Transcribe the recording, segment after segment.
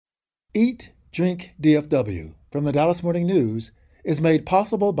Eat, Drink, DFW from the Dallas Morning News is made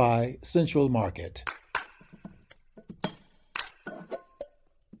possible by Central Market.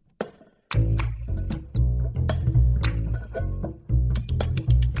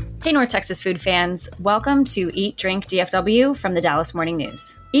 Hey North Texas food fans, welcome to Eat, Drink, DFW from the Dallas Morning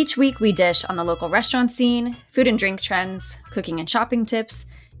News. Each week we dish on the local restaurant scene, food and drink trends, cooking and shopping tips,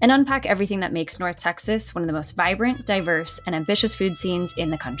 and unpack everything that makes North Texas one of the most vibrant, diverse, and ambitious food scenes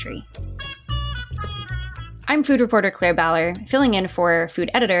in the country. I'm food reporter Claire Ballor, filling in for food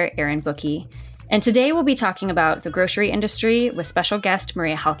editor Erin Booke, and today we'll be talking about the grocery industry with special guest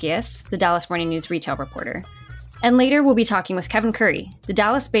Maria Halkias, the Dallas Morning News retail reporter. And later we'll be talking with Kevin Curry, the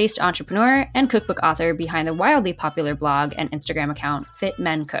Dallas-based entrepreneur and cookbook author behind the wildly popular blog and Instagram account Fit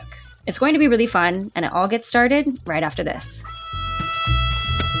Men Cook. It's going to be really fun, and it all gets started right after this.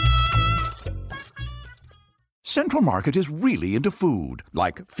 Central Market is really into food,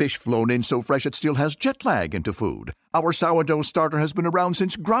 like fish flown in so fresh it still has jet lag into food. Our sourdough starter has been around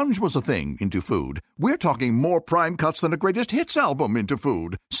since grunge was a thing into food. We're talking more prime cuts than a greatest hits album into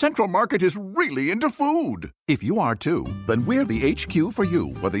food. Central Market is really into food. If you are too, then we're the HQ for you,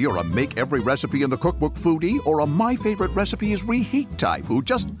 whether you're a make every recipe in the cookbook foodie or a my favorite recipe is reheat type who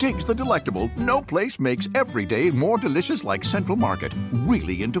just digs the delectable. No place makes every day more delicious like Central Market.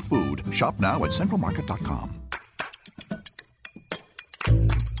 Really into food. Shop now at centralmarket.com.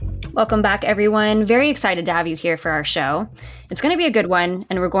 Welcome back, everyone. Very excited to have you here for our show. It's going to be a good one,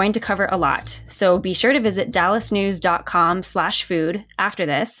 and we're going to cover a lot. So be sure to visit dallasnews.com/food after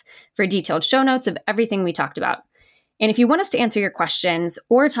this for detailed show notes of everything we talked about. And if you want us to answer your questions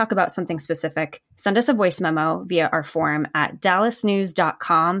or talk about something specific, send us a voice memo via our forum at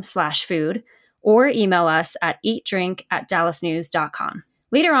dallasnews.com/food or email us at eatdrink@dallasnews.com.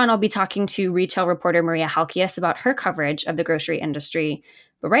 Later on, I'll be talking to retail reporter Maria Halkias about her coverage of the grocery industry.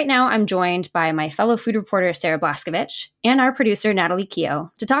 But right now, I'm joined by my fellow food reporter, Sarah Blaskovich, and our producer, Nataly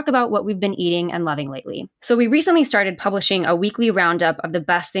Keo, to talk about what we've been eating and loving lately. So we recently started publishing a weekly roundup of the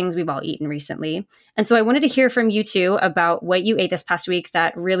best things we've all eaten recently. And so I wanted to hear from you two about what you ate this past week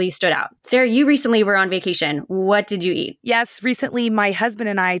that really stood out. Sarah, you recently were on vacation. What did you eat? Yes, recently my husband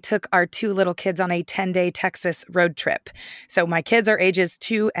and I took our two little kids on a 10-day Texas road trip. So my kids are ages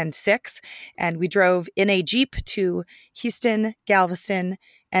 2 and 6, and we drove in a Jeep to Houston, Galveston,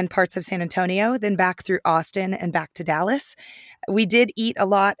 and parts of San Antonio, then back through Austin and back to Dallas. We did eat a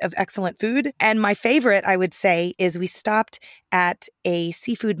lot of excellent food. And my favorite, I would say, is we stopped at a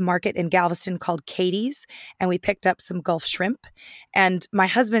seafood market in Galveston called Katie's, and we picked up some Gulf shrimp. And my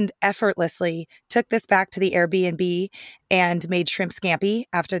husband effortlessly took this back to the Airbnb and made shrimp scampi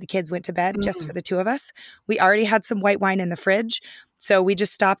after the kids went to bed, just for the two of us. We already had some white wine in the fridge, so we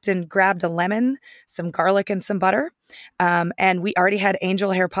just stopped and grabbed a lemon, some garlic, and some butter. And we already had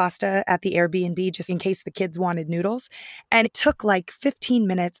angel hair pasta at the Airbnb just in case the kids wanted noodles. And it took like 15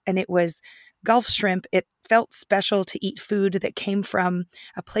 minutes, and it was Gulf shrimp. It felt special to eat food that came from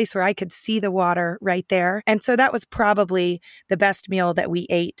a place where I could see the water right there. And so that was probably the best meal that we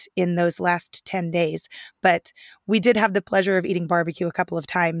ate in those last 10 days. But we did have the pleasure of eating barbecue a couple of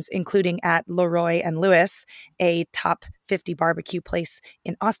times, including at Leroy and Lewis, a top 50 barbecue place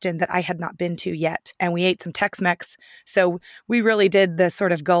in Austin that I had not been to yet. And we ate some Tex-Mex. So we really did the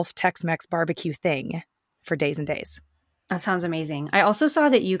sort of Gulf Tex-Mex barbecue thing for days and days. That sounds amazing. I also saw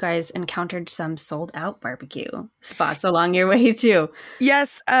that you guys encountered some sold-out barbecue spots along your way, too.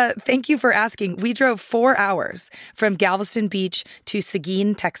 Yes. Thank you for asking. We drove 4 hours from Galveston Beach to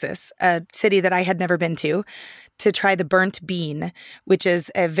Seguin, Texas, a city that I had never been to try the Burnt Bean, which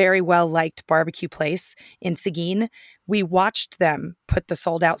is a very well-liked barbecue place in Seguin. We watched them put the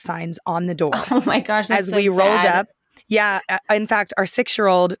sold-out signs on the door. Oh, my gosh. That's as we so rolled sad. up. Yeah. In fact, our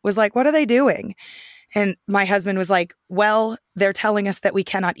 6-year-old was like, "What are they doing?" And my husband was like, "Well, they're telling us that we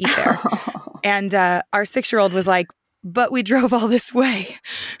cannot eat there." And our 6-year-old was like, "But we drove all this way."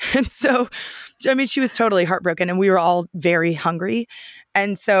 And so, I mean, she was totally heartbroken, and we were all very hungry.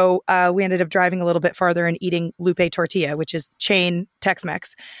 And so we ended up driving a little bit farther and eating Lupe Tortilla, which is chain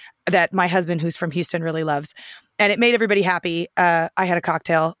Tex-Mex that my husband, who's from Houston, really loves. And it made everybody happy. I had a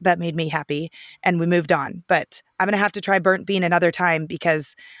cocktail that made me happy, and we moved on. But I'm going to have to try Burnt Bean another time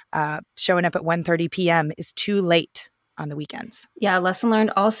because showing up at 1:30 p.m. is too late on the weekends. Yeah, lesson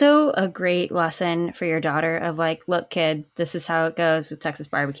learned. Also a great lesson for your daughter of like, look, kid, this is how it goes with Texas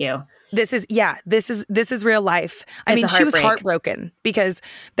barbecue. This is real life. I mean, she was heartbroken because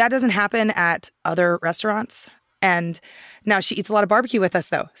that doesn't happen at other restaurants. And now she eats a lot of barbecue with us,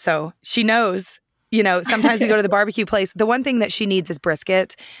 though. So she knows Sometimes we go to the barbecue place. The one thing that she needs is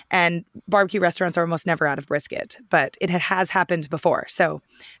brisket, and barbecue restaurants are almost never out of brisket, but it has happened before. So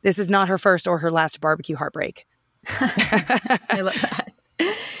this is not her first or her last barbecue heartbreak. I love that.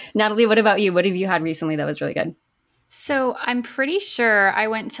 Nataly, what about you? What have you had recently that was really good? So I'm pretty sure I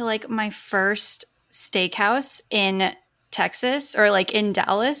went to like my first steakhouse in Texas or like in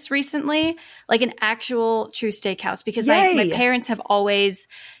Dallas recently, like an actual true steakhouse, because my parents have always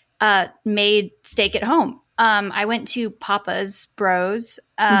made steak at home. I went to Papa's Bros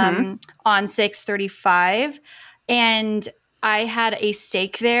on 635, and I had a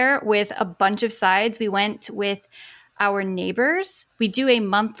steak there with a bunch of sides. We went with our neighbors. We do a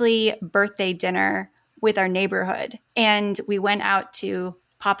monthly birthday dinner with our neighborhood, and we went out to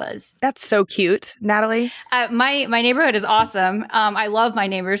Papa's. That's so cute, Nataly. My neighborhood is awesome. I love my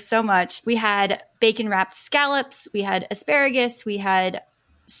neighbors so much. We had bacon wrapped scallops. We had asparagus. We had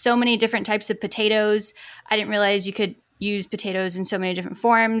so many different types of potatoes. I didn't realize you could use potatoes in so many different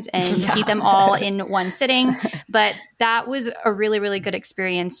forms and eat them all in one sitting. But that was a really, really good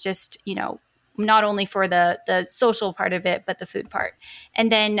experience. Just, not only for the social part of it, but the food part.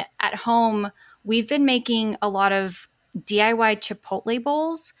 And then at home, we've been making a lot of DIY Chipotle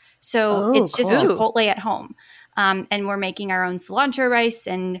bowls. So it's just Chipotle at home. And we're making our own cilantro rice,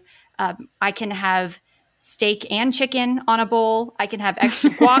 and I can have steak and chicken on a bowl. I can have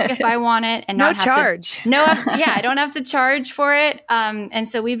extra guac if I want it, and not charge. I don't have to charge for it. And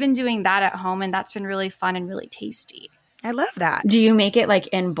so we've been doing that at home, and that's been really fun and really tasty. I love that. Do you make it like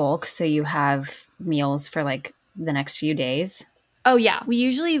in bulk so you have meals for like the next few days? Oh, yeah. We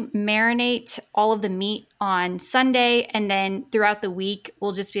usually marinate all of the meat on Sunday, and then throughout the week,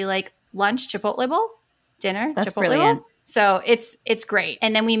 we'll just be like lunch, Chipotle bowl, dinner, That's Chipotle brilliant. bowl. So it's great.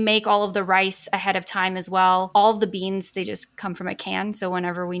 And then we make all of the rice ahead of time as well. All of the beans, they just come from a can. So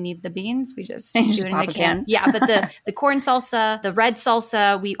whenever we need the beans, we just do it in a can. Yeah, but the corn salsa, the red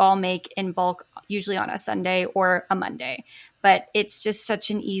salsa, we all make in bulk, usually on a Sunday or a Monday. But it's just such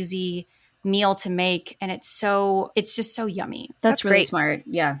an easy meal to make, and it's just so yummy. That's really great. Smart.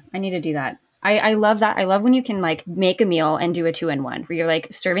 Yeah, I need to do that. I love that. I love when you can like make a meal and do a 2-in-1, where you're like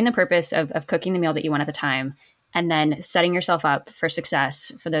serving the purpose of cooking the meal that you want at the time, and then setting yourself up for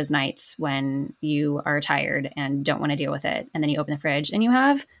success for those nights when you are tired and don't want to deal with it. And then you open the fridge and you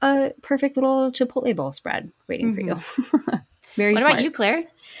have a perfect little Chipotle bowl spread waiting for you. Very What smart. about you, Claire?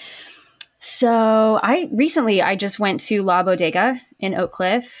 So I just went to La Bodega in Oak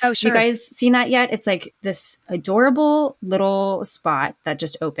Cliff. Oh, sure. You guys seen that yet? It's like this adorable little spot that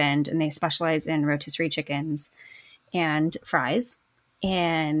just opened, and they specialize in rotisserie chickens and fries.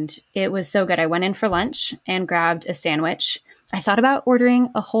 And it was so good. I went in for lunch and grabbed a sandwich. I thought about ordering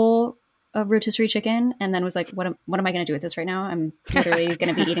a rotisserie chicken, and then was like, what am I going to do with this right now? I'm literally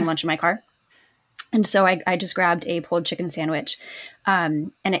going to be eating lunch in my car. And so I just grabbed a pulled chicken sandwich,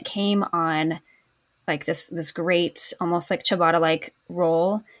 and it came on like this great, almost like ciabatta-like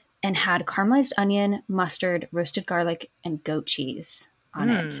roll, and had caramelized onion, mustard, roasted garlic, and goat cheese on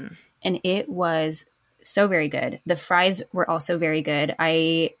it. And it was so very good. The fries were also very good.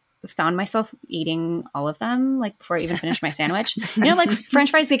 I found myself eating all of them like before I even finished my sandwich. Like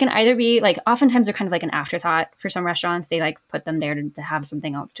French fries, they can either be like, oftentimes they're kind of like an afterthought for some restaurants. They like put them there to have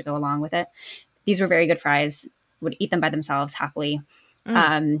something else to go along with it. These were very good fries. Would eat them by themselves happily.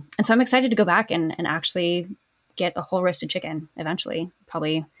 And so I'm excited to go back and actually get a whole roasted chicken eventually.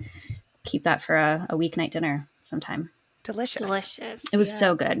 Probably keep that for a weeknight dinner sometime. Delicious. It was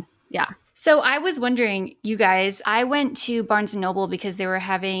so good. Yeah. So I was wondering, you guys, I went to Barnes & Noble because they were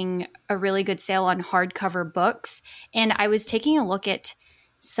having a really good sale on hardcover books. And I was taking a look at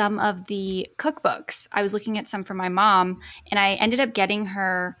some of the cookbooks. I was looking at some for my mom, and I ended up getting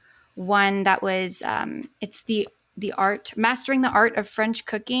her one that was, it's the art, Mastering the Art of French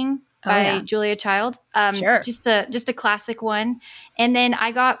Cooking by Julia Child. Sure. Just a classic one. And then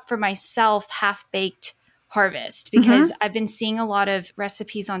I got for myself Half-Baked Harvest, because I've been seeing a lot of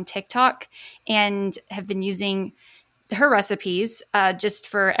recipes on TikTok and have been using her recipes just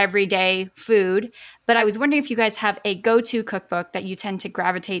for everyday food. But I was wondering if you guys have a go-to cookbook that you tend to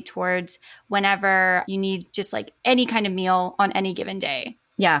gravitate towards whenever you need just like any kind of meal on any given day.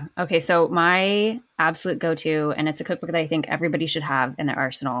 Yeah. Okay. So my absolute go-to, and it's a cookbook that I think everybody should have in their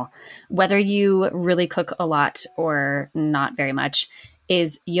arsenal, whether you really cook a lot or not very much,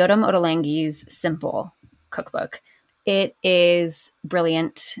 is Yoram Ottolenghi's Simple cookbook. It is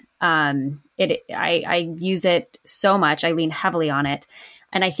brilliant. I use it so much. I lean heavily on it.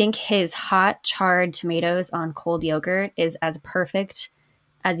 And I think his hot charred tomatoes on cold yogurt is as perfect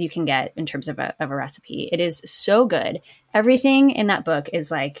as you can get in terms of a recipe. It is so good. Everything in that book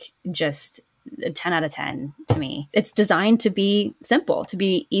is like just a 10 out of 10 to me. It's designed to be simple, to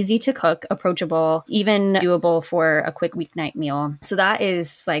be easy to cook, approachable, even doable for a quick weeknight meal. So that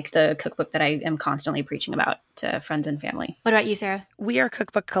is like the cookbook that I am constantly preaching about to friends and family. What about you, Sarah? We are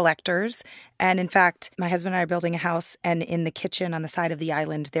cookbook collectors. And in fact, my husband and I are building a house, and in the kitchen on the side of the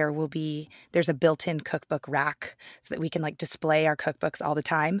island, there's a built-in cookbook rack so that we can like display our cookbooks all the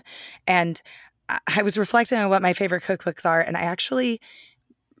time. And I was reflecting on what my favorite cookbooks are, and I actually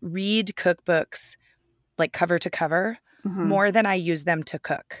read cookbooks like cover to cover more than I use them to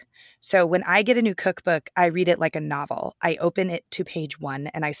cook. So when I get a new cookbook, I read it like a novel. I open it to page 1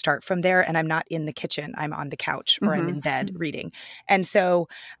 and I start from there, and I'm not in the kitchen. I'm on the couch or I'm in bed reading. And so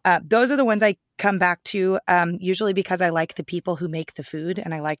those are the ones I come back to, usually because I like the people who make the food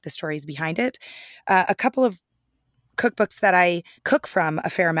and I like the stories behind it. A couple of cookbooks that I cook from a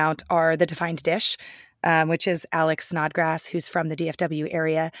fair amount are The Defined Dish, which is Alex Snodgrass, who's from the DFW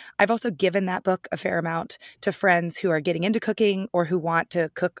area. I've also given that book a fair amount to friends who are getting into cooking or who want to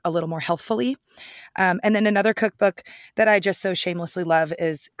cook a little more healthfully. And then another cookbook that I just so shamelessly love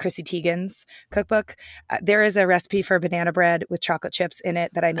is Chrissy Teigen's cookbook. There is a recipe for banana bread with chocolate chips in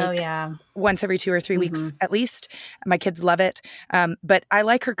it that I make once every 2 or 3 weeks at least. My kids love it. But I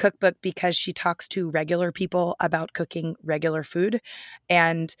like her cookbook because she talks to regular people about cooking regular food.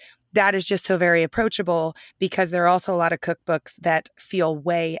 And that is just so very approachable because there are also a lot of cookbooks that feel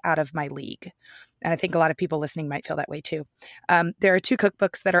way out of my league. And I think a lot of people listening might feel that way too. There are 2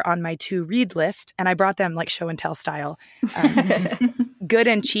 cookbooks that are on my to-read list, and I brought them like show and tell style. Good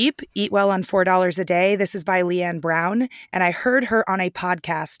and Cheap, Eat Well on $4 a Day. This is by Leanne Brown. And I heard her on a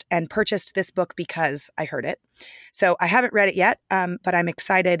podcast and purchased this book because I heard it. So I haven't read it yet, but I'm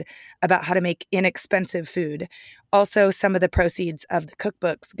excited about how to make inexpensive food. Also, some of the proceeds of the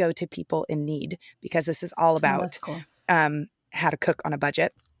cookbooks go to people in need because this is all about how to cook on a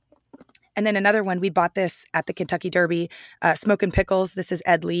budget. And then another one, we bought this at the Kentucky Derby, Smoke and Pickles. This is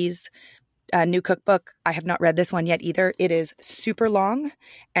Ed Lee's new cookbook. I have not read this one yet either. It is super long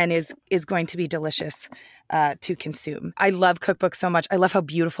and is going to be delicious to consume. I love cookbooks so much. I love how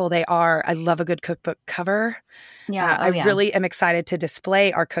beautiful they are. I love a good cookbook cover. I really am excited to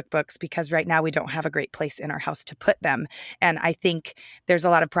display our cookbooks because right now we don't have a great place in our house to put them. And I think there's a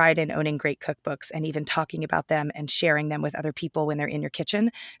lot of pride in owning great cookbooks and even talking about them and sharing them with other people when they're in your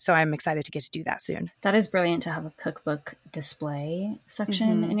kitchen. So I'm excited to get to do that soon. That is brilliant to have a cookbook display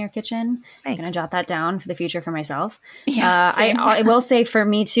section in your kitchen. Thanks. I'm going to jot that down for the future for myself. Yeah, I will say for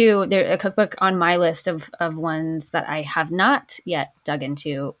me too, there's a cookbook on my list of ones that I have not yet dug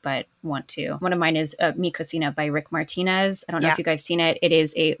into, but want to. One of mine is Mi Cocina by Rick Martinez. I don't know if you guys seen it. It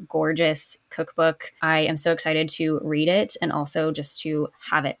is a gorgeous cookbook. I am so excited to read it and also just to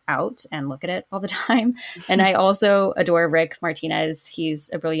have it out and look at it all the time. And I also adore Rick Martinez. He's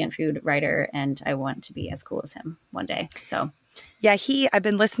a brilliant food writer and I want to be as cool as him one day. So yeah, I've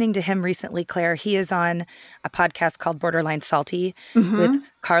been listening to him recently, Claire. He is on a podcast called Borderline Salty with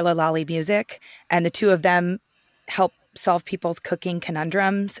Carla Lolly Music. And the two of them help solve people's cooking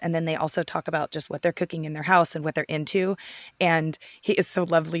conundrums. And then they also talk about just what they're cooking in their house and what they're into. And he is so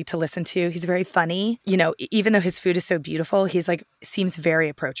lovely to listen to. He's very funny. You know, even though his food is so beautiful, he's like, seems very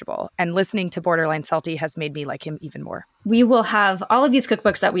approachable. And listening to Borderline Salty has made me like him even more. We will have all of these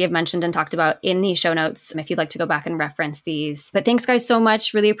cookbooks that we have mentioned and talked about in the show notes if you'd like to go back and reference these. But thanks, guys, so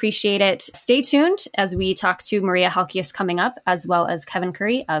much. Really appreciate it. Stay tuned as we talk to Maria Halkias coming up, as well as Kevin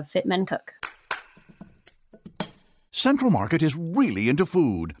Curry of Fit Men Cook. Central Market is really into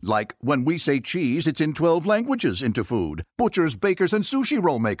food. Like when we say cheese, it's in 12 languages into food. Butchers, bakers, and sushi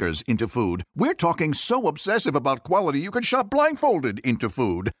roll makers into food. We're talking so obsessive about quality you can shop blindfolded into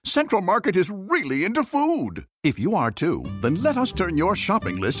food. Central Market is really into food. If you are too, then let us turn your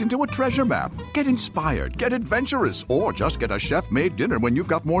shopping list into a treasure map. Get inspired, get adventurous, or just get a chef-made dinner when you've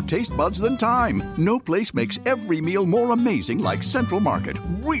got more taste buds than time. No place makes every meal more amazing like Central Market.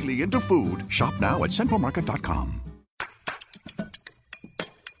 Really into food. Shop now at centralmarket.com.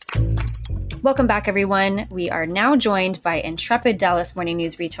 Welcome back, everyone. We are now joined by intrepid Dallas Morning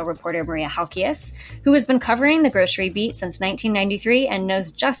News retail reporter Maria Halkias, who has been covering the grocery beat since 1993 and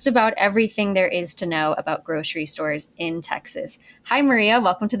knows just about everything there is to know about grocery stores in Texas. Hi, Maria.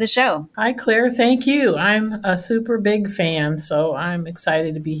 Welcome to the show. Hi, Claire. Thank you. I'm a super big fan, so I'm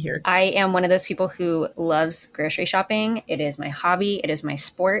excited to be here. I am one of those people who loves grocery shopping. It is my hobby. It is my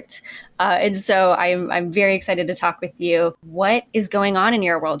sport. And so I'm very excited to talk with you. What is going on in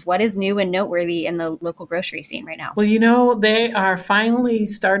your world? What is new and noteworthy noteworthy in the local grocery scene right now? Well, they are finally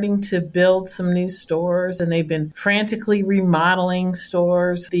starting to build some new stores, and they've been frantically remodeling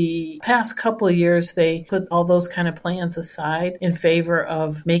stores. The past couple of years, they put all those kind of plans aside in favor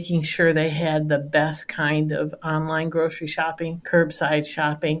of making sure they had the best kind of online grocery shopping, curbside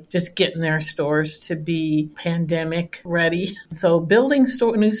shopping, just getting their stores to be pandemic ready. So building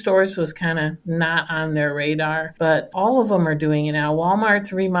new stores was kind of not on their radar, but all of them are doing it now.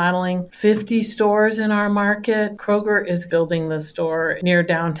 Walmart's remodeling 50 stores in our market. Kroger is building the store near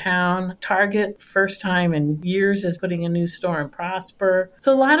downtown. Target, first time in years, is putting a new store in Prosper.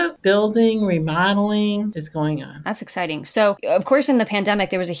 So a lot of building, remodeling is going on. That's exciting. So, of course, in the pandemic,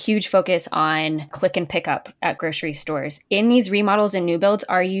 there was a huge focus on click and pick up at grocery stores. In these remodels and new builds,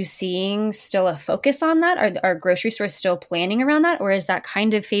 are you seeing still a focus on that? Are grocery stores still planning around that, or is that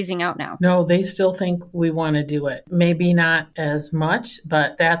kind of phasing out now? No, they still think we want to do it. Maybe not as much,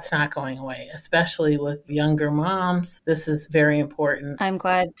 but that's not going away, especially with younger moms. This is very important. I'm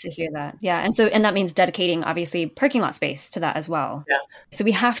glad to hear that. Yeah. And that means dedicating, obviously, parking lot space to that as well. Yes. So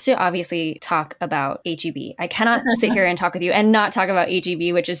we have to obviously talk about H-E-B. I cannot sit here and talk with you and not talk about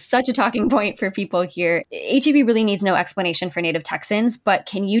H-E-B, which is such a talking point for people here. H-E-B really needs no explanation for native Texans, but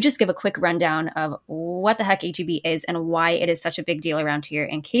can you just give a quick rundown of what the heck H-E-B is and why it is such a big deal around here,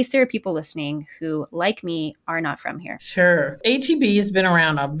 in case there are people listening who, like me, are not from here? Sure. H-E-B has been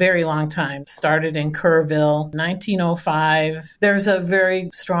around a very long time. Started in Kerrville, 1905. There's a very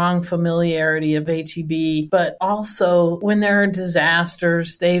strong familiarity of H-E-B, but also when there are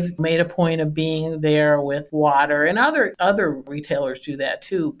disasters, they've made a point of being there with water, and other retailers do that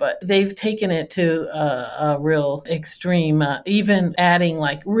too, but they've taken it to a real extreme, even adding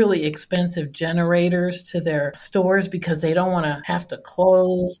like really expensive generators to their stores because they don't want to have to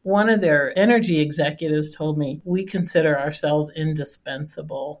close. One of their energy executives told me, we consider ourselves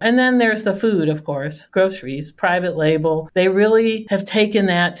indispensable. And then there's the food, of course, groceries, private label. They really have taken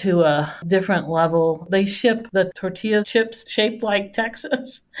that to a different level. They ship the tortilla chips shaped like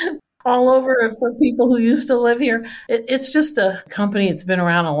Texas all over for people who used to live here. It's just a company that's been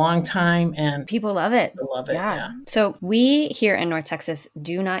around a long time, and people love it. They love it, yeah. So we here in North Texas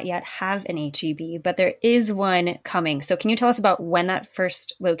do not yet have an H-E-B, but there is one coming. So can you tell us about when that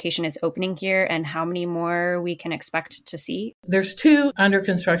first location is opening here and how many more we can expect to see? There's 2 under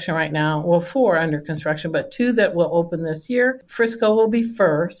construction right now. Well, 4 under construction, but 2 that will open this year. Frisco will be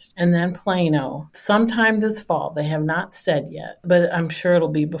first, and then Plano sometime this fall. They have not said yet, but I'm sure it'll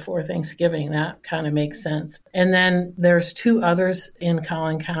be before Thanksgiving. That kind of makes sense. And then there's 2 others in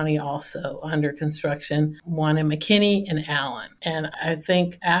Collin County also under construction, one in McKinney and Allen. And I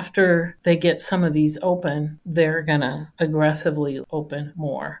think after they get some of these open, they're going to aggressively open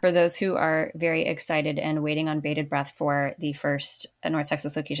more. For those who are very excited and waiting on bated breath for the first North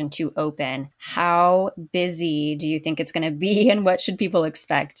Texas location to open, how busy do you think it's going to be, and what should people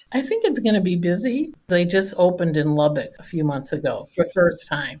expect? I think it's going to be busy. They just opened in Lubbock a few months ago for the first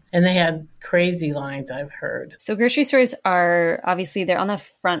time, and they had crazy lines, I've heard. So grocery stores are obviously, they're on the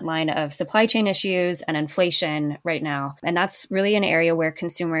front line of supply chain issues and inflation right now. And that's really an area where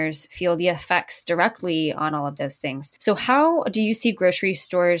consumers feel the effects directly on all of those things. So how do you see grocery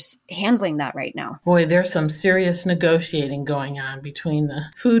stores handling that right now? Boy, there's some serious negotiating going on between the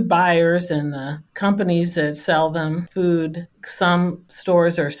food buyers and the companies that sell them food. Some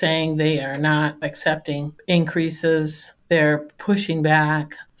stores are saying they are not accepting increases. They're pushing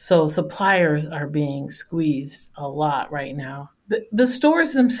back. So suppliers are being squeezed a lot right now. The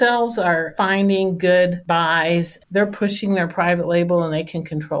stores themselves are finding good buys. They're pushing their private label, and they can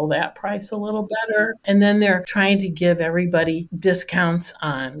control that price a little better. And then they're trying to give everybody discounts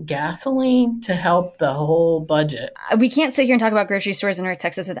on gasoline to help the whole budget. We can't sit here and talk about grocery stores in North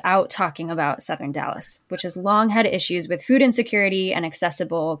Texas without talking about Southern Dallas, which has long had issues with food insecurity and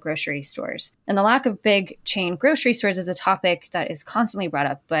accessible grocery stores. And the lack of big chain grocery stores is a topic that is constantly brought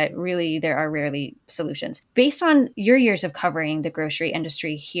up, but really there are rarely solutions. Based on your years of covering the grocery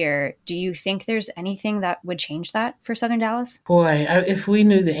industry here, do you think there's anything that would change that for Southern Dallas? Boy, if we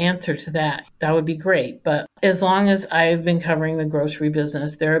knew the answer to that, that would be great. But as long as I've been covering the grocery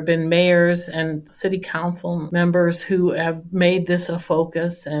business, there have been mayors and city council members who have made this a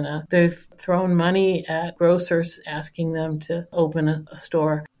focus, and they've thrown money at grocers asking them to open a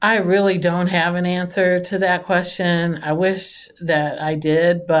store. I really don't have an answer to that question. I wish that I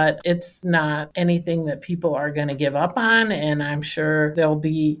did, but it's not anything that people are going to give up on. And I'm sure there'll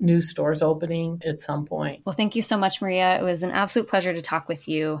be new stores opening at some point. Well, thank you so much, Maria. It was an absolute pleasure to talk with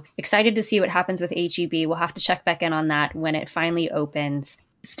you. Excited to see what happens with H-E-B. We'll have to check back in on that when it finally opens.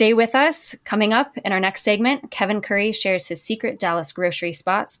 Stay with us. Coming up in our next segment, Kevin Curry shares his secret Dallas grocery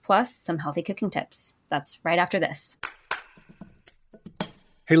spots, plus some healthy cooking tips. That's right after this.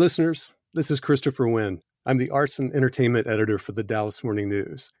 Hey listeners, this is Christopher Wynn. I'm the arts and entertainment editor for the Dallas Morning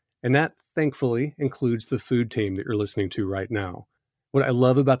News, and that thankfully includes the food team that you're listening to right now. What I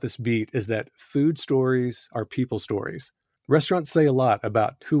love about this beat is that food stories are people stories. Restaurants say a lot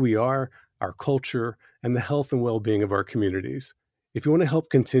about who we are, our culture, and the health and well-being of our communities. If you want to help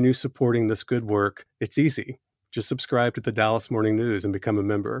continue supporting this good work, it's easy. Just subscribe to the Dallas Morning News and become a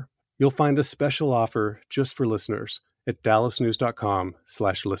member. You'll find a special offer just for listeners at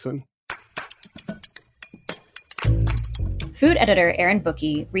dallasnews.com/listen. Food editor Erin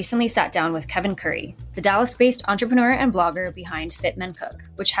Booke recently sat down with Kevin Curry, the Dallas-based entrepreneur and blogger behind Fit Men Cook,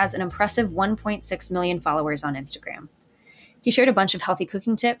 which has an impressive 1.6 million followers on Instagram. He shared a bunch of healthy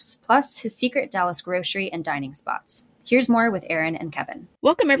cooking tips, plus his secret Dallas grocery and dining spots. Here's more with Erin and Kevin.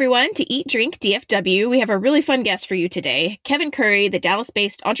 Welcome, everyone, to Eat, Drink, DFW. We have a really fun guest for you today. Kevin Curry, the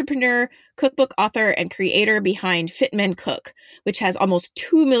Dallas-based entrepreneur, cookbook author, and creator behind Fit Men Cook, which has almost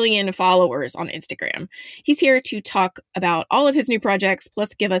 2 million followers on Instagram. He's here to talk about all of his new projects,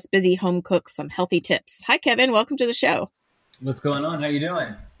 plus give us busy home cooks some healthy tips. Hi, Kevin. Welcome to the show. What's going on? How you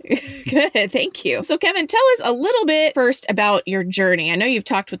doing? Good, thank you. So Kevin, tell us a little bit first about your journey. I know you've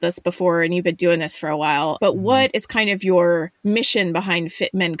talked with us before and you've been doing this for a while, but what is kind of your mission behind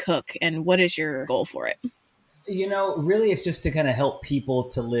Fit Men Cook and what is your goal for it? You know, really it's just to kind of help people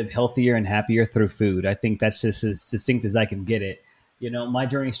to live healthier and happier through food. I think that's just as succinct as I can get it. You know, my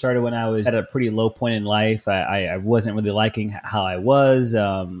journey started when I was at a pretty low point in life. I wasn't really liking how I was,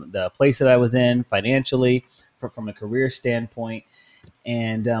 the place that I was in financially, from a career standpoint.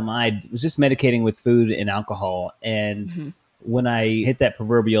 And I was just medicating with food and alcohol. And when I hit that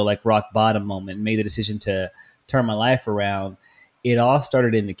proverbial like rock bottom moment and made the decision to turn my life around, it all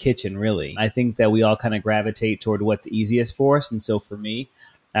started in the kitchen, really. I think that we all kind of gravitate toward what's easiest for us. And so for me,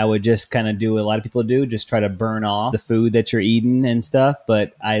 I would just kind of do what a lot of people do, just try to burn off the food that you're eating and stuff.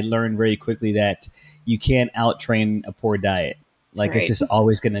 But I learned very quickly that you can't out-train a poor diet. Like It's just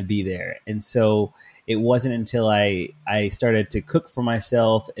always going to be there. And so it wasn't until I started to cook for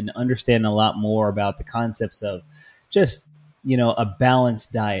myself and understand a lot more about the concepts of just, you know, a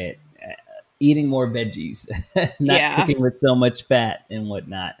balanced diet, eating more veggies, not cooking with so much fat and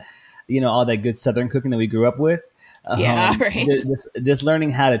whatnot. You know, all that good Southern cooking that we grew up with. Just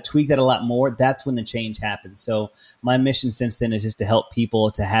learning how to tweak that a lot more. That's when the change happens. So my mission since then is just to help people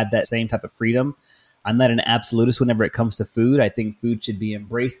to have that same type of freedom. I'm not an absolutist whenever it comes to food. I think food should be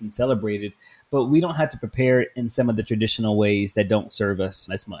embraced and celebrated, but we don't have to prepare it in some of the traditional ways that don't serve us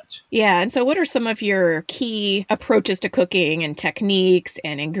as much. Yeah. And so what are some of your key approaches to cooking and techniques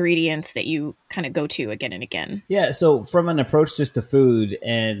and ingredients that you kind of go to again and again? Yeah. So from an approach just to food,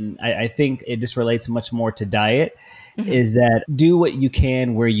 and I think it just relates much more to diet, is that do what you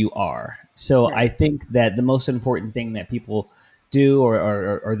can where you are. So I think that the most important thing that people do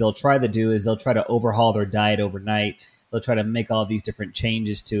or they'll try to do is they'll try to overhaul their diet overnight. They'll try to make all these different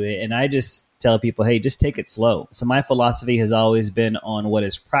changes to it. And I just tell people, hey, just take it slow. So my philosophy has always been on what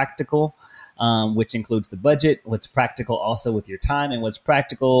is practical, which includes the budget, what's practical also with your time, and what's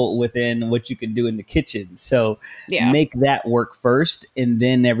practical within what you can do in the kitchen. So make that work first, and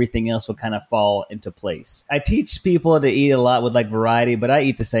then everything else will kind of fall into place. I teach people to eat a lot with like variety, but I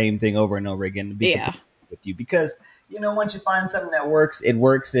eat the same thing over and over again to be with you, because you know, once you find something that works, it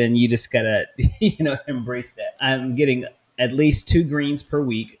works, and you just gotta, embrace that. I'm getting at least 2 greens per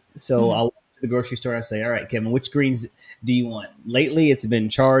week. So I'll walk to the grocery store and say, all right, Kevin, which greens do you want? Lately, it's been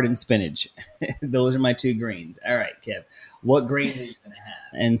chard and spinach. Those are my 2 greens. All right, Kev, what greens are you going to have?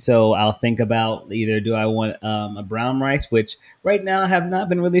 And so I'll think about either do I want a brown rice, which right now I have not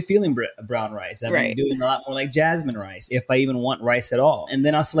been really feeling brown rice. I've been doing a lot more like jasmine rice, if I even want rice at all. And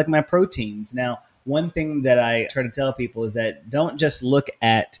then I'll select my proteins. Now, one thing that I try to tell people is that don't just look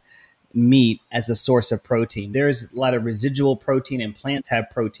at meat as a source of protein. There's a lot of residual protein, and plants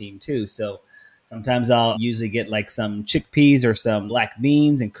have protein too. So sometimes I'll usually get like some chickpeas or some black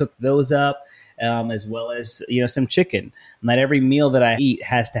beans and cook those up, as well as, some chicken. Not every meal that I eat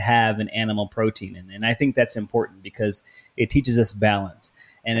has to have an animal protein in it. And I think that's important because it teaches us balance.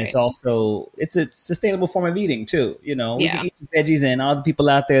 And it's a sustainable form of eating too. You know, we can eat veggies, and all the people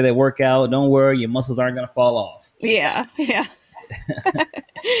out there that work out, don't worry, your muscles aren't going to fall off. Yeah.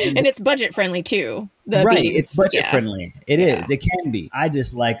 And it's budget friendly too. Beans. It's budget friendly. It is. It can be. I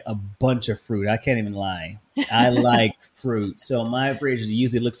just like a bunch of fruit. I can't even lie. I like fruit. So my fridge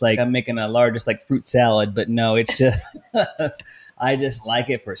usually looks like I'm making a largest like fruit salad, but no, it's just I just like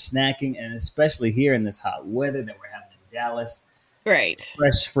it for snacking, and especially here in this hot weather that we're having in Dallas. Right.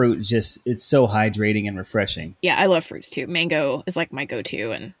 Fresh fruit, it's so hydrating and refreshing. Yeah, I love fruits too. Mango is like my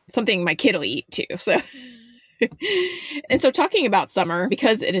go-to and something my kid will eat too. So and so talking about summer,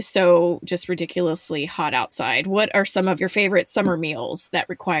 because it is so just ridiculously hot outside, what are some of your favorite summer meals that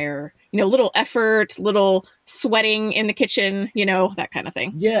require, little effort, little sweating in the kitchen, that kind of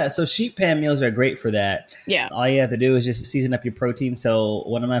thing? Yeah, so sheet pan meals are great for that. Yeah. All you have to do is just season up your protein. So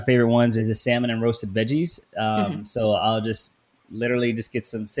one of my favorite ones is the salmon and roasted veggies. So I'll just literally just get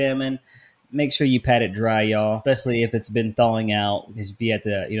some salmon. Make sure you pat it dry, y'all, especially if it's been thawing out, because if you have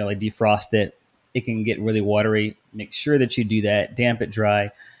to, like defrost it, it can get really watery. Make sure that you do that, damp it dry,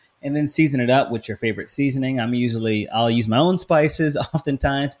 and then season it up with your favorite seasoning. I'll use my own spices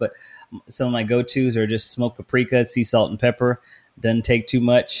oftentimes, but some of my go-tos are just smoked paprika, sea salt, and pepper. Doesn't take too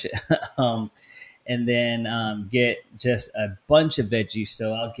much. And then get just a bunch of veggies.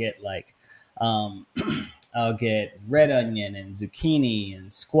 So I'll get I'll get red onion and zucchini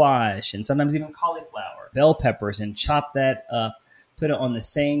and squash and sometimes even cauliflower, bell peppers, and chop that up. Put it on the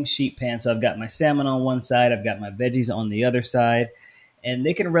same sheet pan. So I've got my salmon on one side, I've got my veggies on the other side, and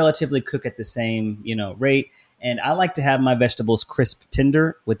they can relatively cook at the same, rate. And I like to have my vegetables crisp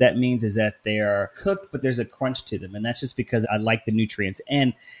tender. What that means is that they are cooked, but there's a crunch to them. And that's just because I like the nutrients.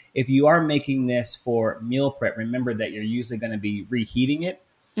 And if you are making this for meal prep, remember that you're usually going to be reheating it.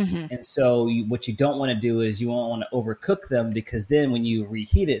 Mm-hmm. And so what you don't want to do is you won't want to overcook them, because then when you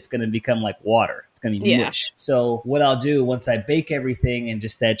reheat it, it's going to become like water. It's going to be mush. So what I'll do once I bake everything in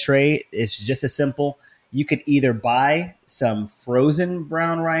just that tray is just as simple. You could either buy some frozen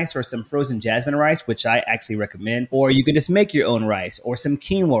brown rice or some frozen jasmine rice, which I actually recommend, or you can just make your own rice or some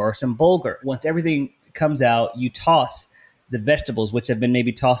quinoa or some bulgur. Once everything comes out, you toss the vegetables, which have been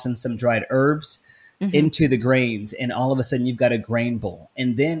maybe tossed in some dried herbs, into the grains, and all of a sudden you've got a grain bowl.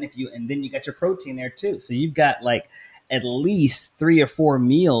 And then you got your protein there too. So you've got like at least 3 or 4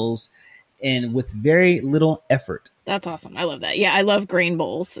 meals, and with very little effort. That's awesome. I love that. Yeah, I love grain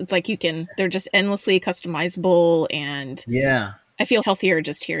bowls. It's like they're just endlessly customizable, and yeah. I feel healthier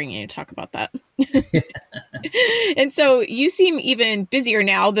just hearing you talk about that. And so you seem even busier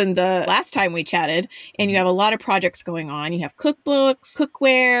now than the last time we chatted, and you have a lot of projects going on. You have cookbooks,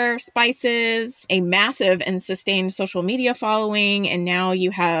 cookware, spices, a massive and sustained social media following, and now you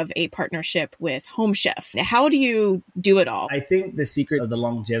have a partnership with Home Chef. How do you do it all? I think the secret of the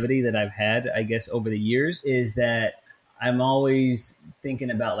longevity that I've had, I guess, over the years is that I'm always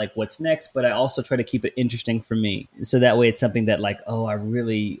thinking about like what's next, but I also try to keep it interesting for me. So that way it's something that like, oh, I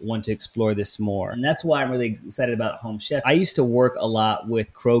really want to explore this more. And that's why I'm really excited about Home Chef. I used to work a lot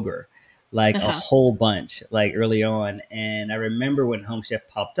with Kroger, like a whole bunch, like early on. And I remember when Home Chef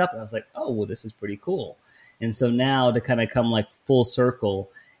popped up, and I was like, oh, well, this is pretty cool. And so now to kind of come like full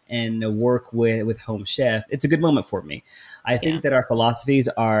circle and to work with Home Chef, it's a good moment for me. I think that our philosophies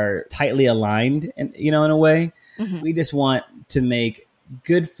are tightly aligned, and in a way. Mm-hmm. We just want to make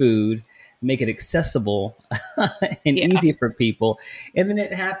good food, make it accessible and easy for people. And then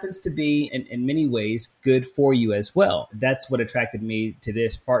it happens to be, in many ways, good for you as well. That's what attracted me to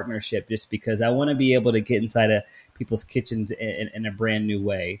this partnership, just because I want to be able to get inside of people's kitchens in a brand new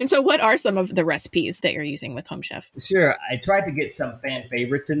way. And so what are some of the recipes that you're using with Home Chef? Sure. I tried to get some fan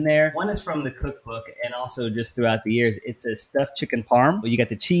favorites in there. One is from the cookbook, and also just throughout the years, it's a stuffed chicken parm. You got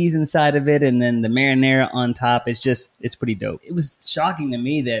the cheese inside of it, and then the marinara on top. It's pretty dope. It was shocking to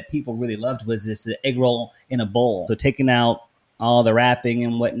me that people really loved was this egg roll in a bowl. So taking out all the wrapping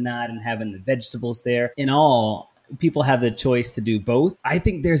and whatnot and having the vegetables there. In all, people have the choice to do both. I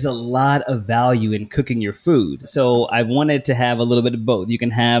think there's a lot of value in cooking your food. So I wanted to have a little bit of both. You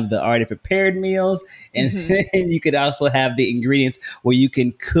can have the already prepared meals, and then you could also have the ingredients where you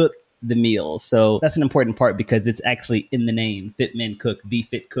can cook the meals. So that's an important part, because it's actually in the name, Fit Men Cook, Be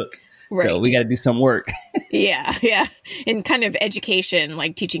Fit Cook. Right. So we got to do some work. Yeah. And kind of education,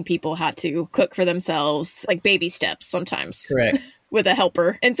 like teaching people how to cook for themselves, like baby steps sometimes. Correct. With a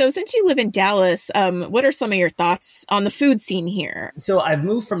helper. And so since you live in Dallas, what are some of your thoughts on the food scene here? So I've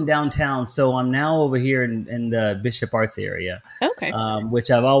moved from downtown. So I'm now over here in the Bishop Arts area. Okay.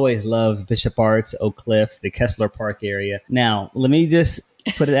 Which I've always loved, Bishop Arts, Oak Cliff, the Kessler Park area. Now, let me just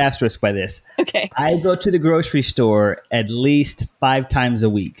put an asterisk by this. Okay. I go to the grocery store at least 5 times a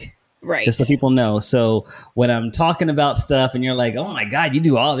week. Right. Just so people know. So when I'm talking about stuff and you're like, oh my God, you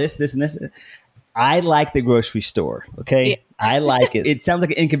do all this, and this. I like the grocery store. Okay. Yeah. I like it. It sounds like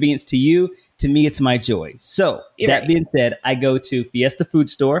an inconvenience to you. To me, it's my joy. So that being said, I go to Fiesta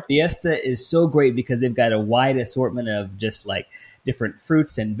Food Store. Fiesta is so great because they've got a wide assortment of just like different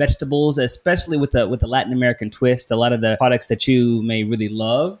fruits and vegetables, especially with the Latin American twist. A lot of the products that you may really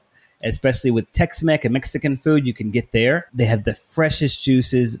love especially with Tex-Mex and Mexican food, you can get there. They have the freshest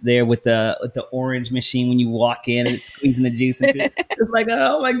juices there with the orange machine when you walk in and it's squeezing the juice into it. It's like,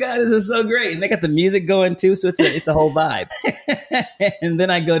 oh my God, this is so great. And they got the music going too, so it's a whole vibe. And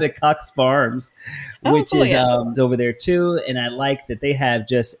then I go to Cox Farms, which is over there too. And I like that they have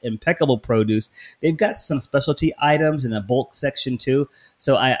just impeccable produce. They've got some specialty items in the bulk section too.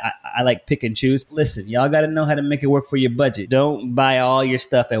 So I like pick and choose. Listen, y'all got to know how to make it work for your budget. Don't buy all your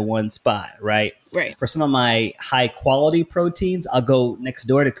stuff at one spot, right? Right. For some of my high quality proteins, I'll go next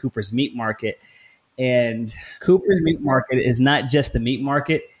door to Cooper's Meat Market. And Cooper's Meat Market is not just the meat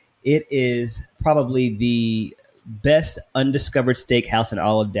market. It is probably the best undiscovered steakhouse in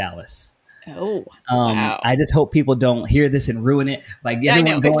all of Dallas. Oh, wow. I just hope people don't hear this and ruin it by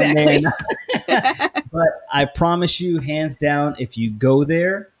everyone going there. But I promise you, hands down, if you go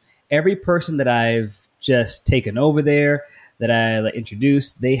there, every person that I've just taken over there, that I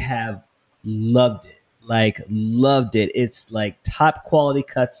introduced, they have loved it. Loved it. It's like top quality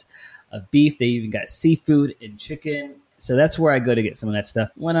cuts of beef. They even got seafood and chicken. So that's where I go to get some of that stuff.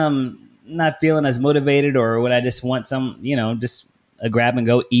 When I'm not feeling as motivated or when I just want some, just a grab and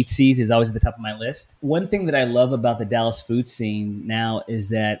go, Eatsies is always at the top of my list. One thing that I love about the Dallas food scene now is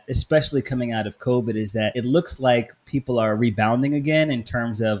that, especially coming out of COVID, is that it looks like people are rebounding again in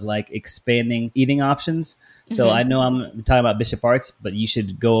terms of expanding eating options. So I know I'm talking about Bishop Arts, but you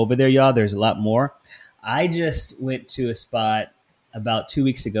should go over there, y'all. There's a lot more. I just went to a spot about 2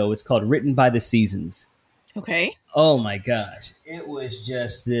 weeks ago. It's called Written by the Seasons. Okay. Oh my gosh. It was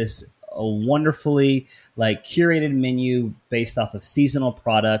just this a wonderfully curated menu based off of seasonal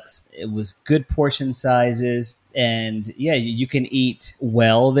products. It was good portion sizes. And yeah, you can eat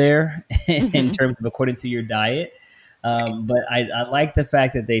well there in terms of according to your diet. But I like the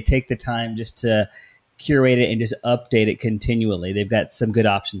fact that they take the time just to curate it and just update it continually. They've got some good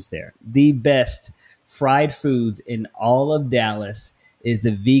options there. The best fried foods in all of Dallas is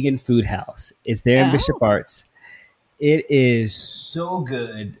the Vegan Food House. It's there in Bishop Arts. It is so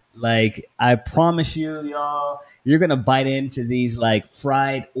good. I promise you, y'all, you're going to bite into these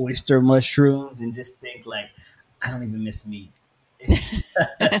fried oyster mushrooms and just think I don't even miss meat.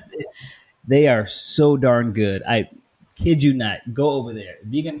 They are so darn good. I kid you not. Go over there.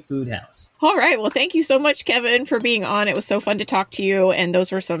 Vegan Food House. All right. Well, thank you so much, Kevin, for being on. It was so fun to talk to you. And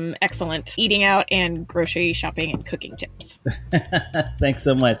those were some excellent eating out and grocery shopping and cooking tips. Thanks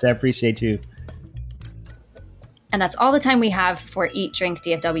so much. I appreciate you. And that's all the time we have for Eat, Drink,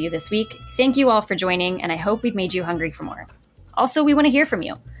 DFW this week. Thank you all for joining, and I hope we've made you hungry for more. Also, we want to hear from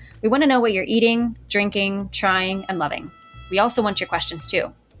you. We want to know what you're eating, drinking, trying, and loving. We also want your questions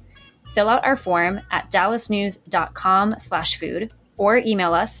too. Fill out our form at dallasnews.com/food or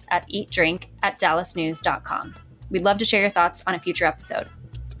email us at eatdrink@dallasnews.com. We'd love to share your thoughts on a future episode.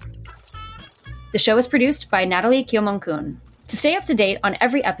 The show is produced by Nataly Keo. To stay up to date on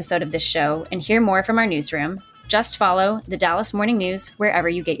every episode of this show and hear more from our newsroom, just follow the Dallas Morning News wherever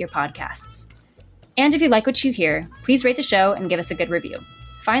you get your podcasts. And if you like what you hear, please rate the show and give us a good review.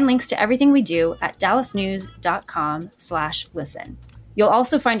 Find links to everything we do at dallasnews.com/listen. You'll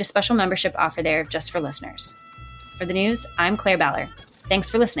also find a special membership offer there just for listeners. For the news, I'm Claire Ballor. Thanks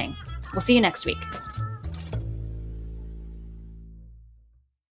for listening. We'll see you next week.